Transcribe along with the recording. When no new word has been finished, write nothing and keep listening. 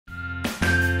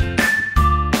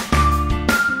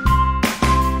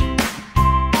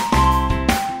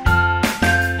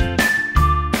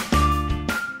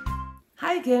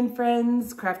again,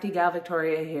 friends.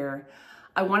 CraftyGalVictoria here.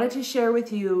 I wanted to share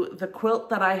with you the quilt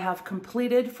that I have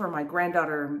completed for my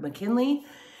granddaughter McKinley.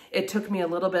 It took me a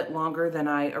little bit longer than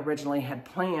I originally had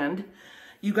planned.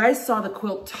 You guys saw the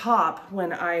quilt top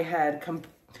when I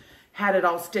had it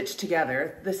all stitched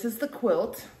together. This is the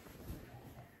quilt.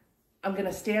 I'm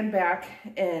gonna stand back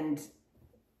and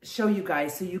show you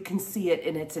guys so you can see it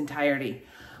in its entirety.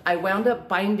 I wound up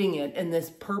binding it in this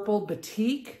purple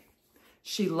batik.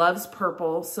 She loves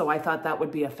purple, so I thought that would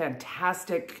be a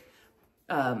fantastic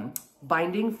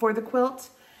binding for the quilt.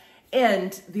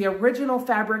 And the original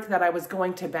fabric that I was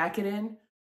going to back it in,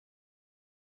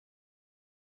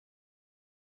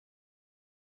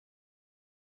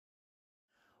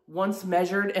 once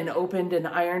measured and opened and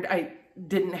ironed, I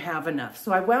didn't have enough.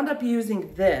 So I wound up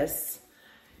using this.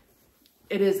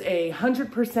 It is a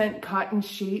 100% cotton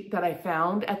sheet that I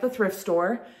found at the thrift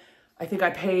store. I think I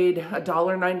paid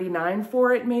 $1.99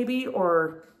 for it maybe,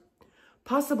 or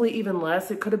possibly even less.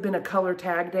 It could have been a color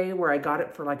tag day where I got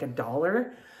it for like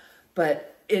 $1,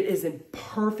 but it is in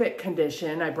perfect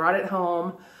condition. I brought it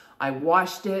home, I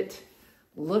washed it.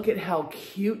 Look at how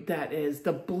cute that is.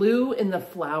 The blue in the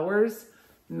flowers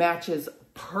matches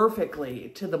perfectly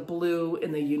to the blue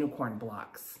in the unicorn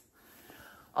blocks.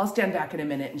 I'll stand back in a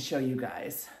minute and show you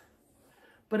guys.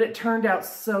 But it turned out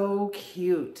so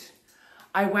cute.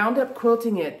 I wound up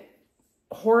quilting it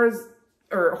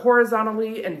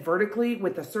horizontally and vertically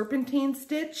with the serpentine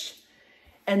stitch.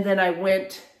 And then I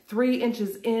went 3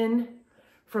 inches in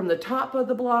from the top of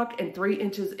the block and 3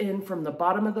 inches in from the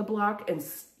bottom of the block and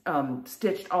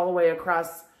stitched all the way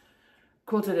across,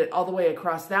 quilted it all the way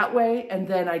across that way. And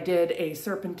then I did a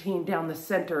serpentine down the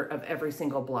center of every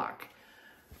single block.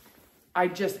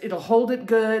 It'll hold it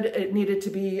good. It needed to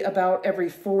be about every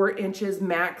 4 inches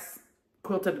max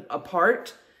quilted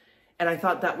apart. And I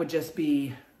thought that would just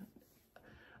be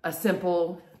a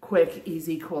simple, quick,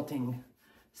 easy quilting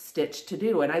stitch to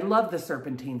do. And I love the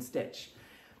serpentine stitch.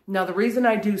 Now, the reason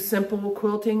I do simple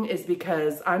quilting is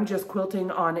because I'm just quilting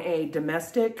on a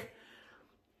domestic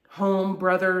home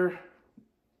brother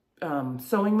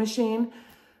sewing machine.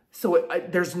 So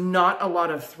there's not a lot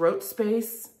of throat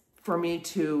space for me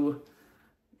to,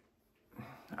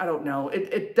 I don't know.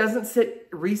 It doesn't sit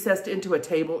recessed into a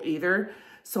table either.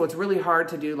 So it's really hard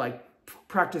to do like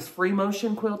practice free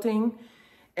motion quilting.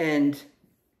 And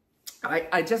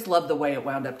I just love the way it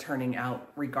wound up turning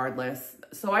out regardless.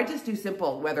 So I just do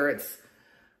simple, whether it's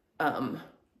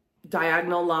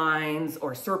diagonal lines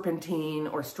or serpentine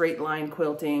or straight line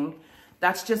quilting.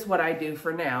 That's just what I do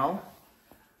for now.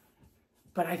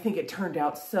 But I think it turned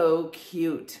out so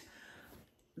cute.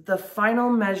 The final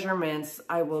measurements,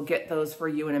 I will get those for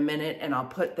you in a minute and I'll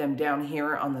put them down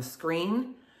here on the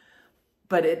screen.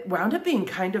 But it wound up being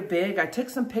kind of big. I took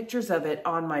some pictures of it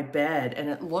on my bed and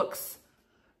it looks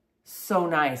so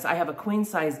nice. I have a queen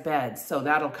size bed, so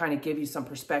that'll kind of give you some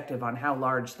perspective on how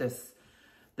large this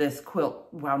quilt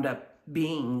wound up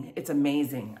being. It's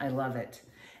amazing. I love it.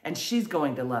 And she's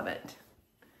going to love it.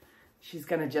 She's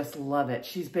gonna just love it.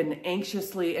 She's been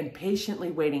anxiously and patiently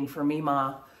waiting for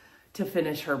Mima to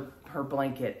finish her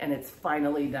blanket, and it's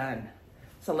finally done.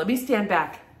 So let me stand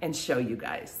back and show you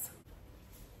guys.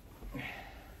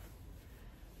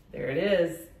 There it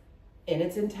is in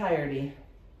its entirety.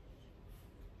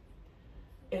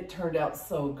 It turned out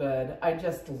so good. I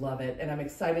just love it, and I'm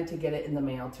excited to get it in the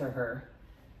mail to her.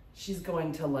 She's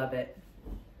going to love it.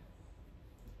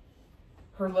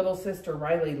 Her little sister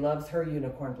Riley loves her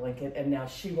unicorn blanket, and now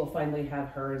she will finally have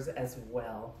hers as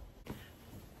well.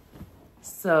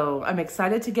 So I'm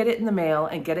excited to get it in the mail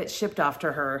and get it shipped off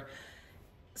to her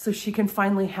so she can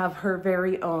finally have her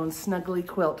very own snuggly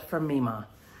quilt from Mima.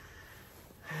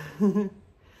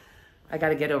 I got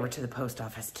to get over to the post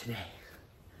office today.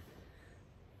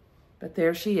 But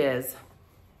there she is.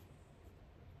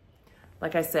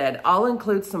 Like I said, I'll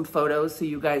include some photos so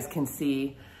you guys can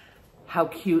see how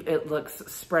cute it looks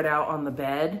spread out on the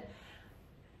bed.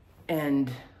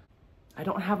 And I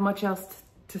don't have much else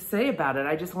to say about it.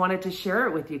 I just wanted to share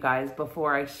it with you guys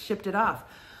before I shipped it off.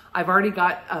 I've already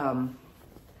got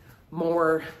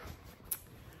more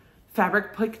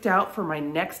fabric picked out for my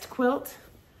next quilt.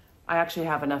 I actually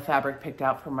have enough fabric picked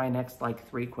out for my next like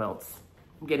 3 quilts.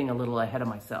 I'm getting a little ahead of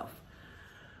myself.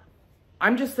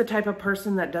 I'm just the type of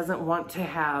person that doesn't want to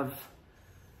have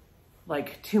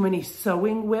like too many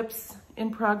sewing whips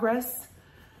in progress.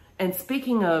 And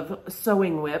speaking of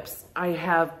sewing whips, I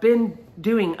have been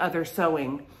doing other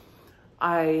sewing.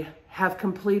 I have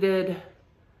completed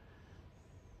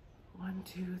 1,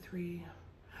 2, 3.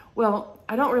 Well,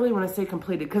 I don't really want to say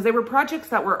completed because they were projects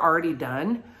that were already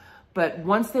done. But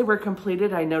once they were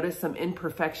completed, I noticed some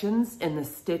imperfections in the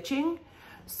stitching.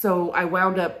 So I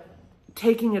wound up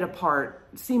taking it apart,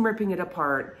 seam ripping it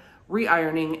apart,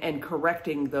 re-ironing and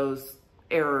correcting those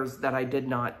errors that I did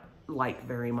not like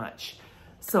very much.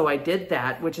 So I did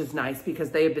that, which is nice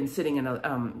because they have been sitting in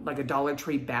a like a Dollar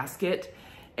Tree basket,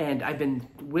 and I've been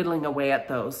whittling away at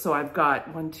those. So I've got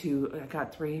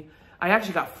I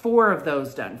actually got 4 of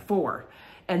those done, 4.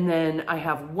 And then I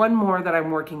have 1 more that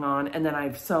I'm working on, and then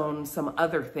I've sewn some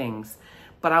other things.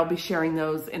 But I'll be sharing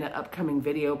those in an upcoming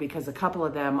video because a couple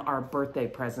of them are birthday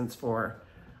presents for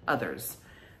others.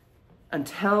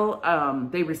 Until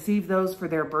they receive those for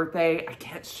their birthday, I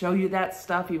can't show you that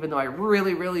stuff, even though I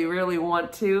really, really, really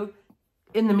want to.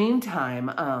 In the meantime,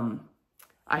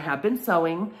 I have been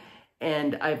sewing,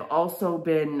 and I've also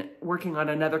been working on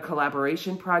another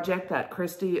collaboration project that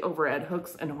Christy over at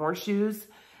Hooks and Horseshoes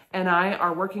and I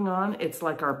are working on. It's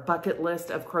like our bucket list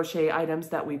of crochet items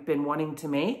that we've been wanting to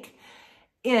make.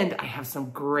 And I have some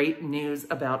great news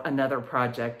about another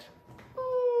project.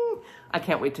 I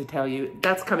can't wait to tell you.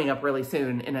 That's coming up really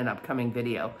soon in an upcoming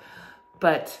video.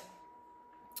 But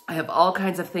I have all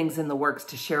kinds of things in the works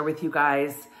to share with you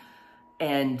guys.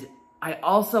 And I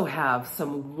also have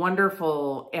some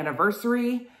wonderful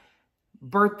anniversary,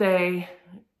 birthday,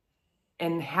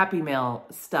 and Happy Mail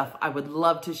stuff I would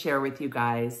love to share with you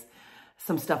guys.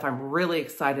 Some stuff I'm really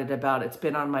excited about. It's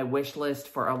been on my wish list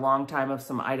for a long time of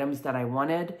some items that I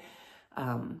wanted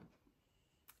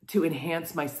to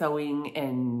enhance my sewing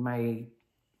and my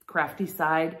crafty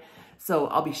side. So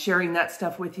I'll be sharing that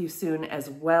stuff with you soon as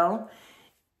well.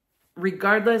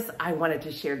 Regardless, I wanted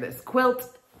to share this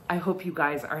quilt. I hope you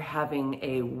guys are having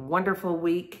a wonderful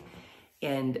week,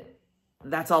 and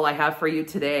that's all I have for you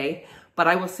today. But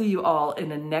I will see you all in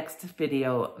the next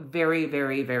video very,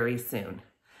 very, very soon.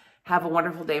 Have a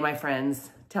wonderful day, my friends.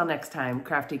 Till next time,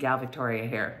 Crafty Gal Victoria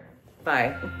here.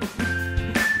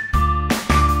 Bye.